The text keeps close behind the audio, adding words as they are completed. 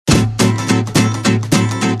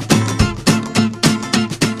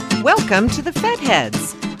Welcome to the Fed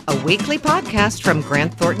Heads, a weekly podcast from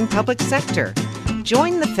Grant Thornton Public Sector.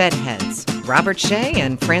 Join the Fed Heads, Robert Shea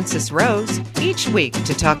and Francis Rose, each week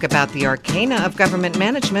to talk about the arcana of government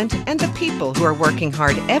management and the people who are working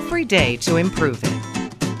hard every day to improve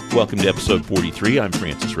it. Welcome to episode 43. I'm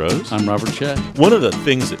Francis Rose. I'm Robert Shea. One of the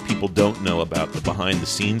things that people don't know about the behind the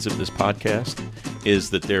scenes of this podcast is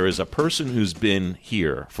that there is a person who's been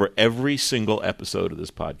here for every single episode of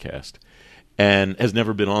this podcast and has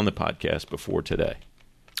never been on the podcast before today.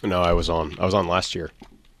 No, I was on last year.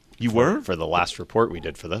 You were? For the last report we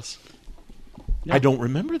did for this. I don't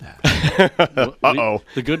remember that. Uh-oh.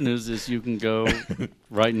 The good news is you can go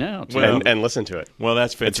right now and listen to it. Well,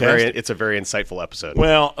 that's fantastic. It's a very insightful episode.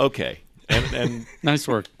 Well, okay. And Nice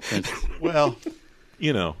work, Francis. well,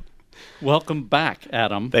 you know, Welcome back,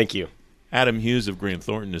 Adam. Thank you. Adam Hughes of Grant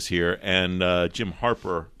Thornton is here, and Jim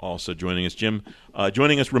Harper also joining us. Jim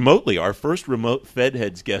joining us remotely, our first remote Fed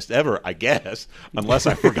Heads guest ever, I guess, unless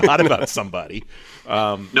I forgot about somebody.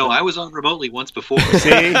 No, I was on remotely once before.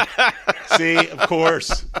 See, of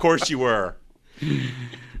course you were.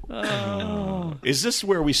 Is this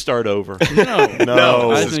where we start over?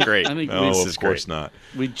 No, this is great. I think No, of course not.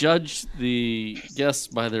 we judge the guests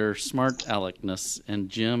by their smart aleckness, and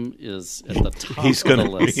Jim is at the top of the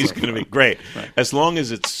list. He's so going to far. be great. Right. As long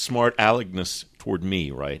as it's smart aleckness toward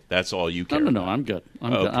me, right? That's all you care No, about. I'm good.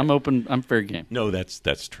 I'm Okay. good. I'm open. I'm fair game. No, that's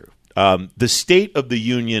true. The State of the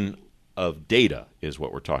Union of Data is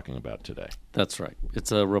what we're talking about today. That's right.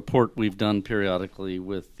 It's a report we've done periodically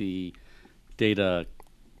with the Data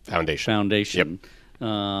Foundation,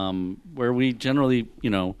 where we generally,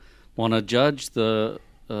 want to judge the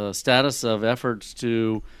status of efforts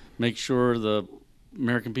to make sure the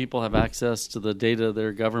American people have access to the data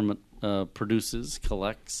their government produces,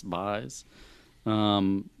 collects, buys.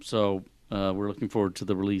 So we're looking forward to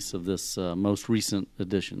the release of this most recent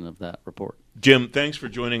edition of that report. Jim, thanks for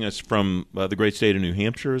joining us from the great state of New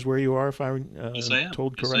Hampshire is where you are, if I Yes, I am.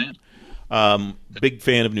 told Yes, I correct. am. Big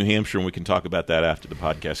fan of New Hampshire, and we can talk about that after the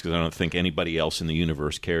podcast because I don't think anybody else in the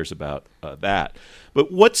universe cares about that.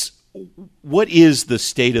 But what is the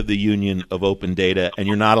state of the union of open data? And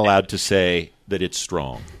you're not allowed to say that it's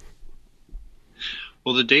strong.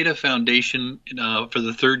 Well, the Data Foundation, for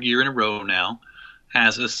the third year in a row now,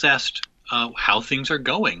 has assessed how things are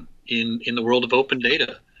going in the world of open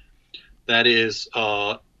data. That is,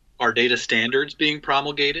 are data standards being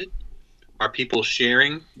promulgated? Are people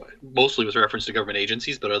sharing, mostly with reference to government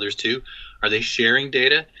agencies, but others too? Are they sharing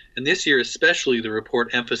data? And this year especially, the report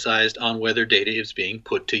emphasized on whether data is being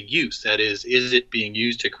put to use. That is it being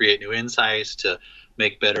used to create new insights, to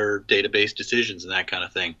make better database decisions and that kind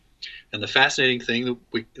of thing? And the fascinating thing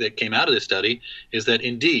that came out of this study is that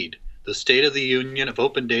indeed, the State of the Union of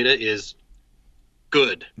open data is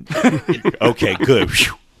good. Okay, good.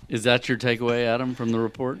 Phew. Is that your takeaway, Adam, from the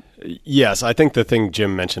report? Yes, I think the thing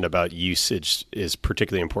Jim mentioned about usage is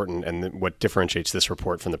particularly important, and what differentiates this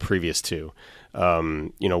report from the previous two.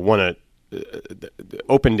 Open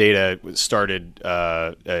data started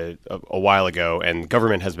a while ago, and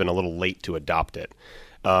government has been a little late to adopt it.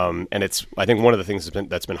 And I think one of the things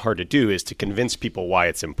that's been hard to do is to convince people why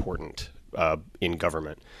it's important in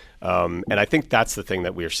government. And I think that's the thing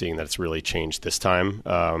that we're seeing that's really changed this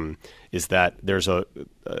time, is that there's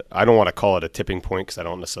I don't want to call it a tipping point because I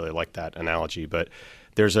don't necessarily like that analogy, but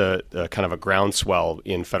there's a kind of a groundswell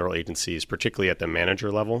in federal agencies, particularly at the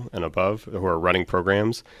manager level and above, who are running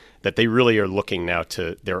programs, that they really are looking now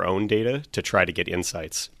to their own data to try to get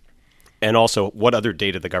insights. And also what other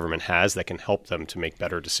data the government has that can help them to make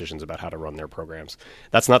better decisions about how to run their programs.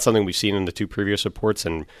 That's not something we've seen in the two previous reports.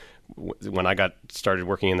 And when I got started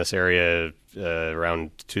working in this area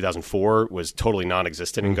around 2004, was totally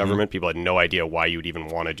non-existent in government. People had no idea why you would even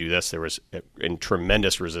want to do this. There was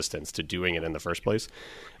tremendous resistance to doing it in the first place.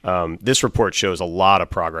 This report shows a lot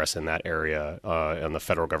of progress in that area on the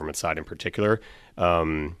federal government side in particular.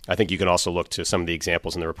 I think you can also look to some of the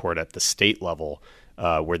examples in the report at the state level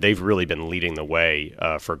where they've really been leading the way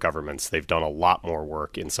for governments. They've done a lot more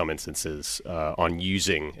work in some instances on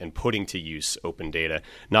using and putting to use open data,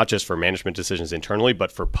 not just for management decisions internally,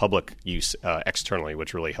 but for public use externally,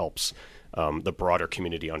 which really helps the broader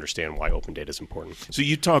community understand why open data is important. So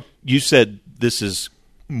you said this is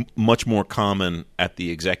much more common at the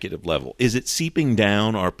executive level. Is it seeping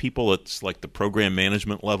down? Are people at like the program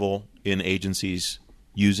management level in agencies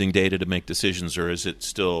using data to make decisions, or is that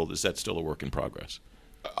still a work in progress?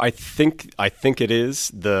 I think it is.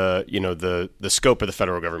 The scope of the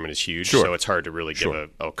federal government is huge, Sure. So it's hard to really give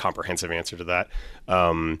a comprehensive answer to that.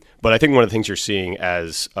 But I think one of the things you're seeing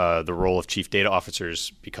as the role of chief data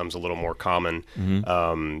officers becomes a little more common,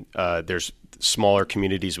 there's smaller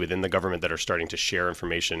communities within the government that are starting to share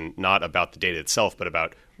information, not about the data itself, but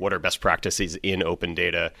about what are best practices in open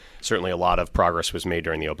data. Certainly a lot of progress was made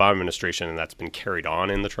during the Obama administration, and that's been carried on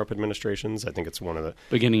in the Trump administrations. I think it's one of the...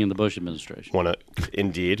 Beginning in the Bush administration.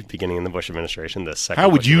 Indeed, beginning in the Bush administration, the second How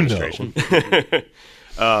would Bush you administration.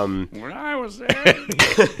 know? When I was there.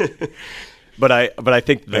 But I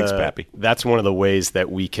think Thanks, Pappy. That's one of the ways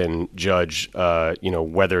that we can judge,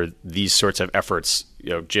 whether these sorts of efforts.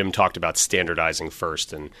 Jim talked about standardizing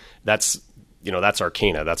first, and that's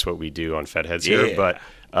Arcana. That's what we do on FedHeads here. But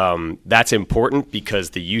that's important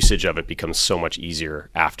because the usage of it becomes so much easier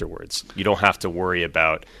afterwards. You don't have to worry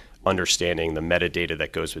about understanding the metadata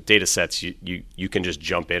that goes with data sets. You can just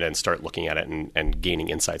jump in and start looking at it and gaining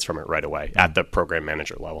insights from it right away at the program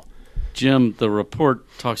manager level. Jim, the report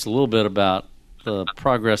talks a little bit about the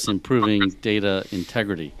progress improving data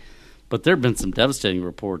integrity, but there have been some devastating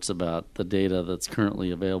reports about the data that's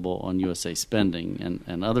currently available on USA Spending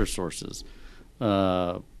and other sources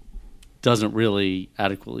doesn't really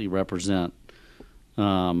accurately represent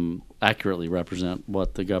what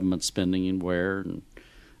the government's spending and where. And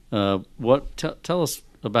tell us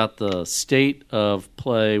about the state of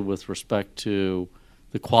play with respect to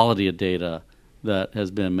the quality of data that has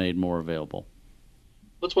been made more available.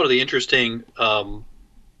 That's one of the interesting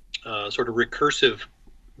sort of recursive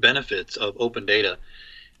benefits of open data,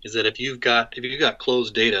 is that if you've got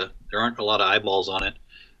closed data, there aren't a lot of eyeballs on it,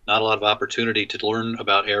 not a lot of opportunity to learn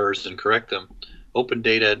about errors and correct them. Open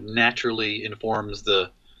data naturally informs the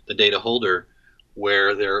data holder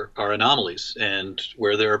where there are anomalies and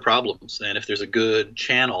where there are problems. And if there's a good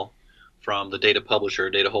channel from the data publisher,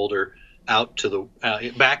 data holder, out to the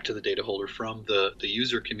back to the data holder from the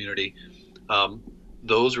user community,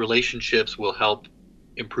 those relationships will help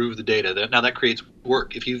improve the data. Now that creates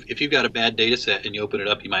work. If you've got a bad data set and you open it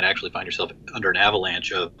up, you might actually find yourself under an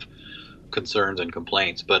avalanche of concerns and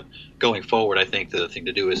complaints. But going forward, I think the thing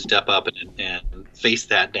to do is step up and face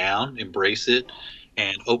that down, embrace it,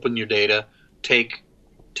 and open your data. Take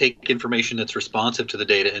information that's responsive to the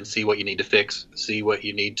data and see what you need to fix. See what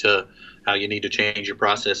you need to, how you need to change your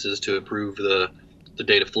processes to improve the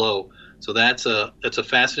data flow. So that's a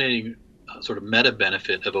fascinating sort of meta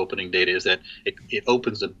benefit of opening data, is that it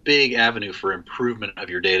opens a big avenue for improvement of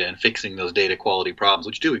your data and fixing those data quality problems,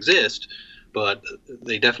 which do exist, but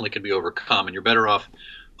they definitely can be overcome. And you're better off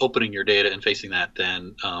opening your data and facing that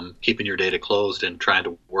than keeping your data closed and trying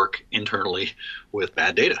to work internally with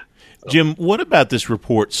bad data. So. Jim, what about this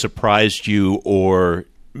report surprised you or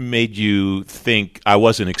made you think I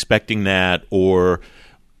wasn't expecting that, or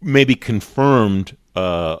maybe confirmed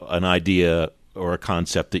an idea or a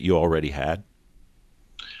concept that you already had?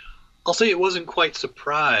 I'll say it wasn't quite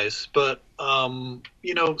surprise, but so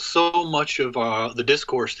much of the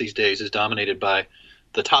discourse these days is dominated by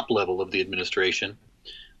the top level of the administration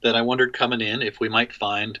that I wondered coming in if we might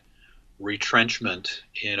find retrenchment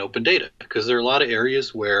in open data, because there are a lot of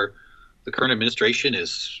areas where the current administration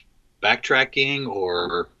is backtracking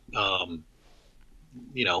or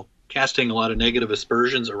casting a lot of negative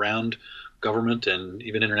aspersions around government and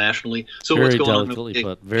even internationally. So very what's going delicately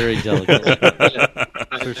on? Put, very delicately.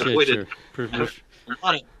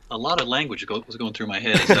 Appreciate a lot of language was going through my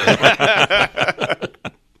head.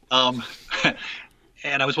 So.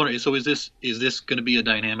 And I was wondering, so is this going to be a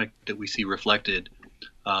dynamic that we see reflected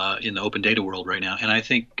in the open data world right now? And I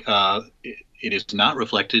think it is not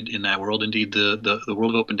reflected in that world. Indeed, the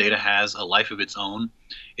world of open data has a life of its own.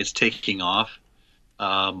 It's taking off.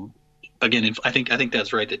 Again, I think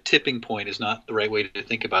that's right. The tipping point is not the right way to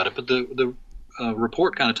think about it. But the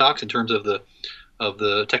report kind of talks in terms of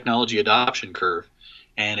the technology adoption curve,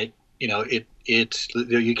 and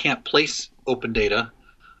you can't place open data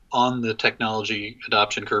on the technology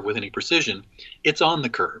adoption curve with any precision. It's on the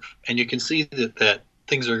curve, and you can see that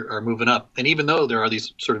things are moving up. And even though there are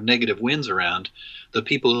these sort of negative winds around, the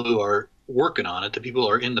people who are working on it, the people who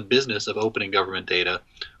are in the business of opening government data,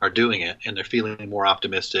 are doing it, and they're feeling more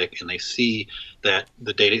optimistic, and they see that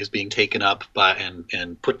the data is being taken up by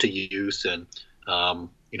and put to use and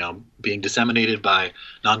being disseminated by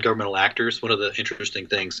non-governmental actors. One of the interesting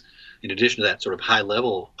things, in addition to that sort of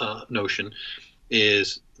high-level notion,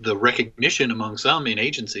 is the recognition among some in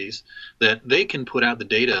agencies that they can put out the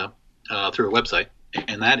data through a website,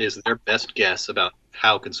 and that is their best guess about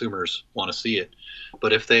how consumers want to see it.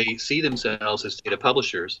 But if they see themselves as data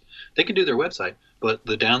publishers, they can do their website, but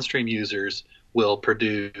the downstream users will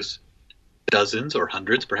produce dozens or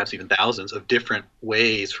hundreds, perhaps even thousands of different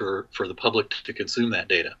ways for the public to consume that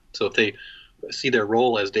data. So if they see their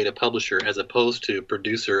role as data publisher as opposed to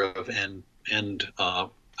producer of end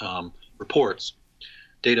reports,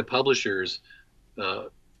 data publishers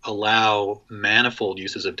allow manifold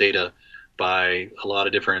uses of data by a lot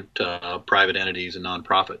of different private entities and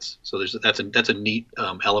nonprofits. So that's a neat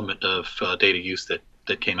element of data use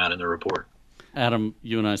that came out in the report. Adam,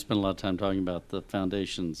 you and I spent a lot of time talking about the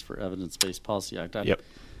Foundations for Evidence-Based Policy Act. Yep.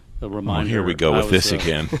 A reminder, here we go with this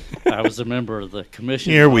again. I was a member of the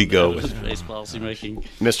commission. Here we go. Evidence-based policymaking,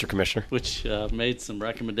 Mr. Commissioner, which made some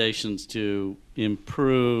recommendations to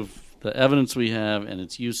improve the evidence we have and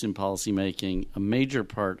its use in policymaking. A major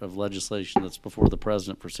part of legislation that's before the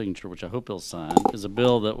president for signature, which I hope he'll sign, is a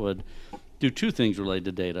bill that would do two things related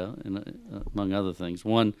to data, and, among other things.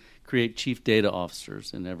 One, create chief data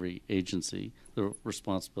officers in every agency, the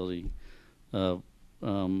responsibility to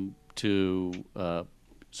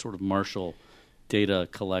sort of marshal data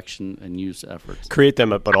collection and use efforts. Create them,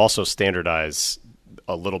 but also standardize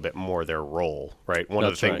a little bit more their role, right? One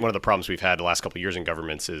of the problems we've had the last couple of years in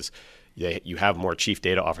governments is you have more chief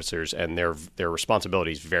data officers, and their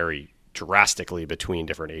responsibilities vary drastically between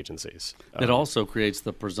different agencies. It also creates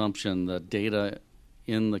the presumption that data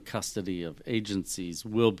in the custody of agencies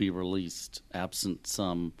will be released absent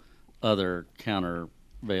some other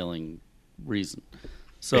countervailing reason.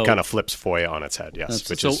 So it kind of flips FOIA on its head, yes,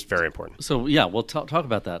 which is very important. So, yeah, we'll talk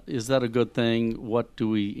about that. Is that a good thing? What do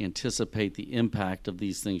we anticipate the impact of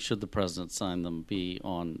these things, should the president sign them, be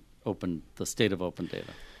on the state of open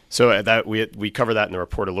data? So that we cover that in the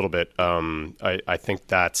report a little bit. I think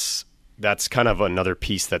that's kind of another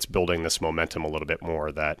piece that's building this momentum a little bit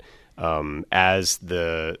more, that as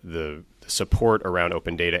the support around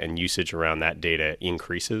open data and usage around that data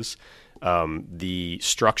increases, the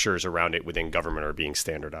structures around it within government are being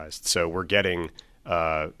standardized. So we're getting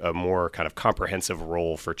a more kind of comprehensive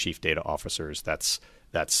role for chief data officers that's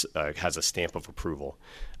has a stamp of approval.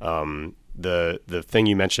 The thing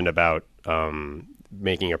you mentioned about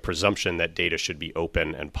making a presumption that data should be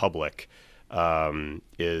open and public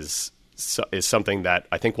is something that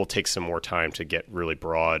I think will take some more time to get really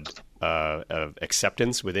broad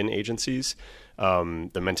acceptance within agencies.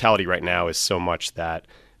 The mentality right now is so much that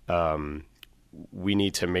we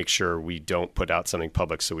need to make sure we don't put out something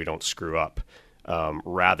public so we don't screw up,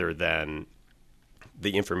 rather than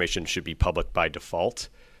the information should be public by default.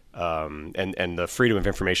 And the Freedom of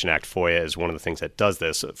Information Act, FOIA, is one of the things that does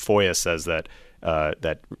this. FOIA says that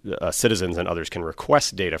citizens and others can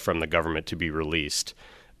request data from the government to be released,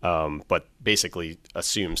 but basically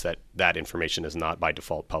assumes that information is not by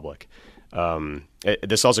default public.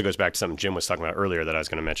 This also goes back to something Jim was talking about earlier that I was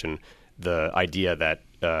going to mention, the idea that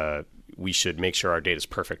we should make sure our data is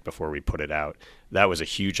perfect before we put it out. That was a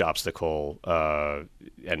huge obstacle,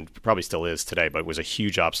 and probably still is today, but was a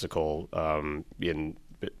huge obstacle in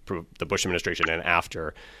the Bush administration and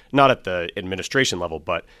after, not at the administration level,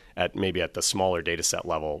 but maybe at the smaller data set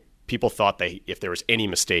level. People thought if there was any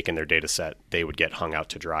mistake in their data set, they would get hung out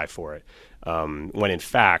to dry for it. When in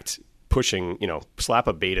fact, slap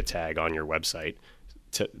a beta tag on your website,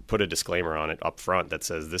 to put a disclaimer on it up front that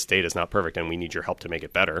says this data is not perfect and we need your help to make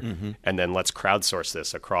it better. Mm-hmm. And then let's crowdsource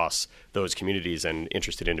this across those communities and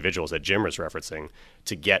interested individuals that Jim was referencing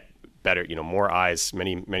to get better, more eyes,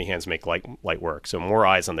 many hands make light work. So more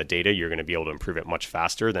eyes on the data, you're going to be able to improve it much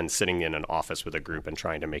faster than sitting in an office with a group and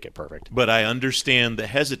trying to make it perfect. But I understand the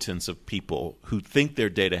hesitance of people who think their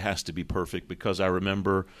data has to be perfect, because I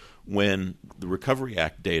remember when the Recovery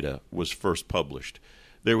Act data was first published,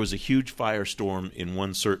 there was a huge firestorm in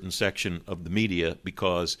one certain section of the media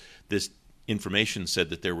because this information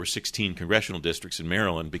said that there were 16 congressional districts in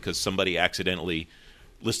Maryland because somebody accidentally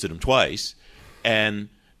listed them twice, and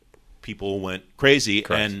people went crazy.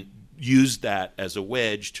 Correct. And used that as a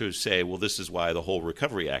wedge to say, well, this is why the whole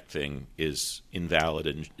Recovery Act thing is invalid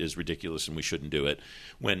and is ridiculous and we shouldn't do it,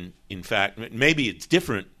 when in fact maybe it's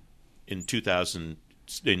different in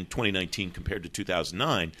 2019 compared to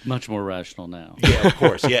 2009. Much more rational now. Yeah, of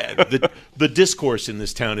course. Yeah, the discourse in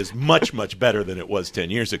this town is much, much better than it was 10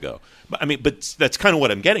 years ago. But that's kind of what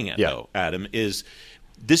I'm getting at, though, Adam, is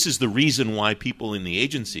this is the reason why people in the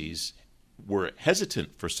agencies were hesitant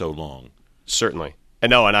for so long. Certainly.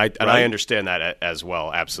 And I understand that as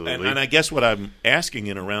well, absolutely. And I guess what I'm asking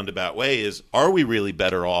in a roundabout way is, are we really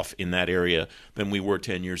better off in that area than we were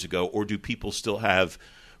 10 years ago, or do people still have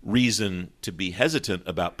reason to be hesitant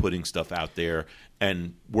about putting stuff out there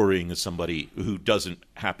and worrying that somebody who doesn't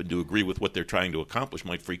happen to agree with what they're trying to accomplish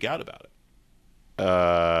might freak out about it?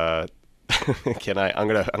 I'm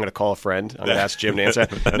gonna call a friend. I'm gonna ask Jim to answer.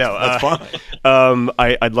 No, that's fine.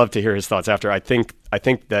 I'd love to hear his thoughts after. I think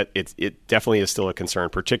that it definitely is still a concern,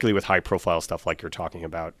 particularly with high profile stuff like you're talking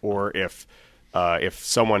about, or if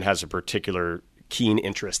someone has a particular keen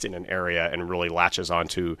interest in an area and really latches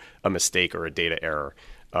onto a mistake or a data error.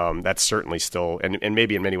 That's certainly still, and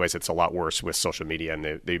maybe in many ways it's a lot worse with social media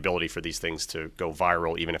and the ability for these things to go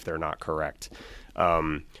viral even if they're not correct.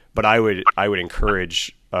 But I would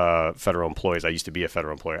encourage federal employees. I used to be a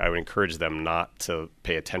federal employee. I would encourage them not to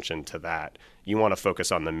pay attention to that. You want to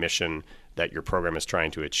focus on the mission that your program is trying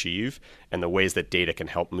to achieve and the ways that data can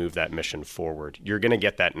help move that mission forward. You're going to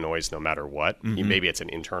get that noise no matter what. Mm-hmm. Maybe it's an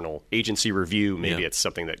internal agency review. Maybe it's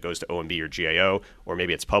something that goes to OMB or GAO, or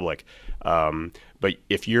maybe it's public. But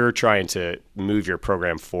if you're trying to move your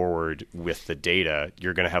program forward with the data,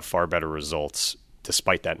 you're going to have far better results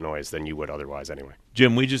despite that noise than you would otherwise anyway.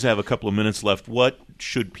 Jim, we just have a couple of minutes left. What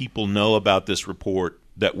should people know about this report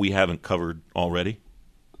that we haven't covered already?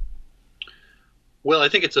 Well, I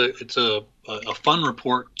think it's a fun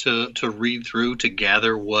report to read through, to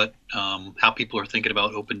gather what how people are thinking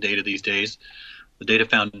about open data these days. The Data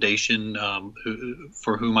Foundation,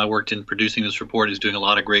 for whom I worked in producing this report, is doing a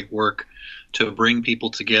lot of great work to bring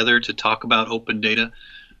people together to talk about open data,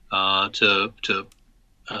 to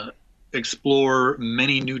explore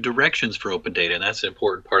many new directions for open data, and that's an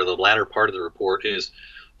important part of the latter part of the report is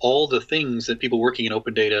all the things that people working in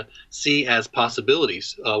open data see as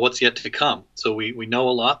possibilities, what's yet to come. So we know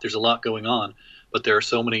a lot, there's a lot going on, but there are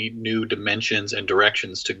so many new dimensions and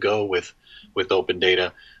directions to go with open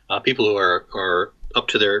data. People who are up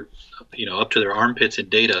to their armpits in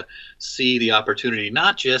data see the opportunity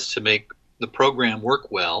not just to make the program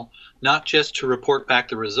work well, not just to report back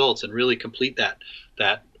the results and really complete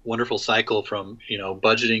that wonderful cycle from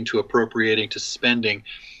budgeting to appropriating to spending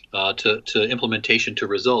to implementation to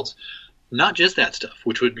results. Not just that stuff,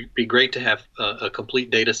 which would be great to have a complete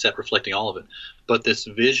data set reflecting all of it, but this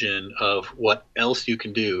vision of what else you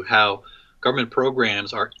can do, how government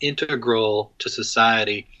programs are integral to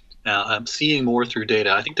society, seeing more through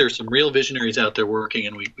data. I think there's some real visionaries out there working,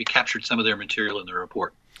 and we captured some of their material in the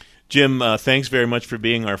report. Jim, thanks very much for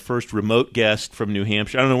being our first remote guest from New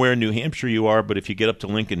Hampshire. I don't know where in New Hampshire you are, but if you get up to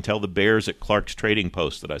Lincoln, tell the Bears at Clark's Trading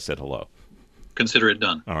Post that I said hello. Consider it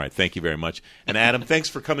done. All right. Thank you very much. And Adam, thanks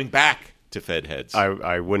for coming back to Fed Heads.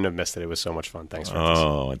 I wouldn't have missed it. It was so much fun. Thanks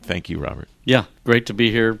for and thank you, Robert. Yeah, great to be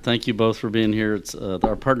here. Thank you both for being here. It's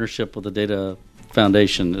our partnership with the Data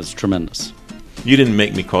Foundation is tremendous. You didn't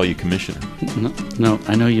make me call you commissioner. No,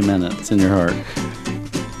 I know you meant it. It's in your heart.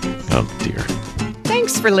 Oh, dear.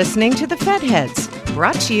 Thanks for listening to the Fed Heads,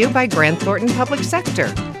 brought to you by Grant Thornton Public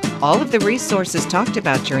Sector. All of the resources talked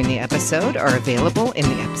about during the episode are available in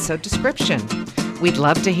the episode description. We'd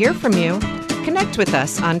love to hear from you. Connect with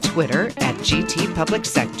us on Twitter at GT Public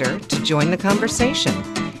Sector to join the conversation.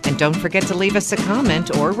 And don't forget to leave us a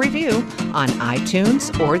comment or review on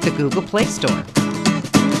iTunes or the Google Play Store.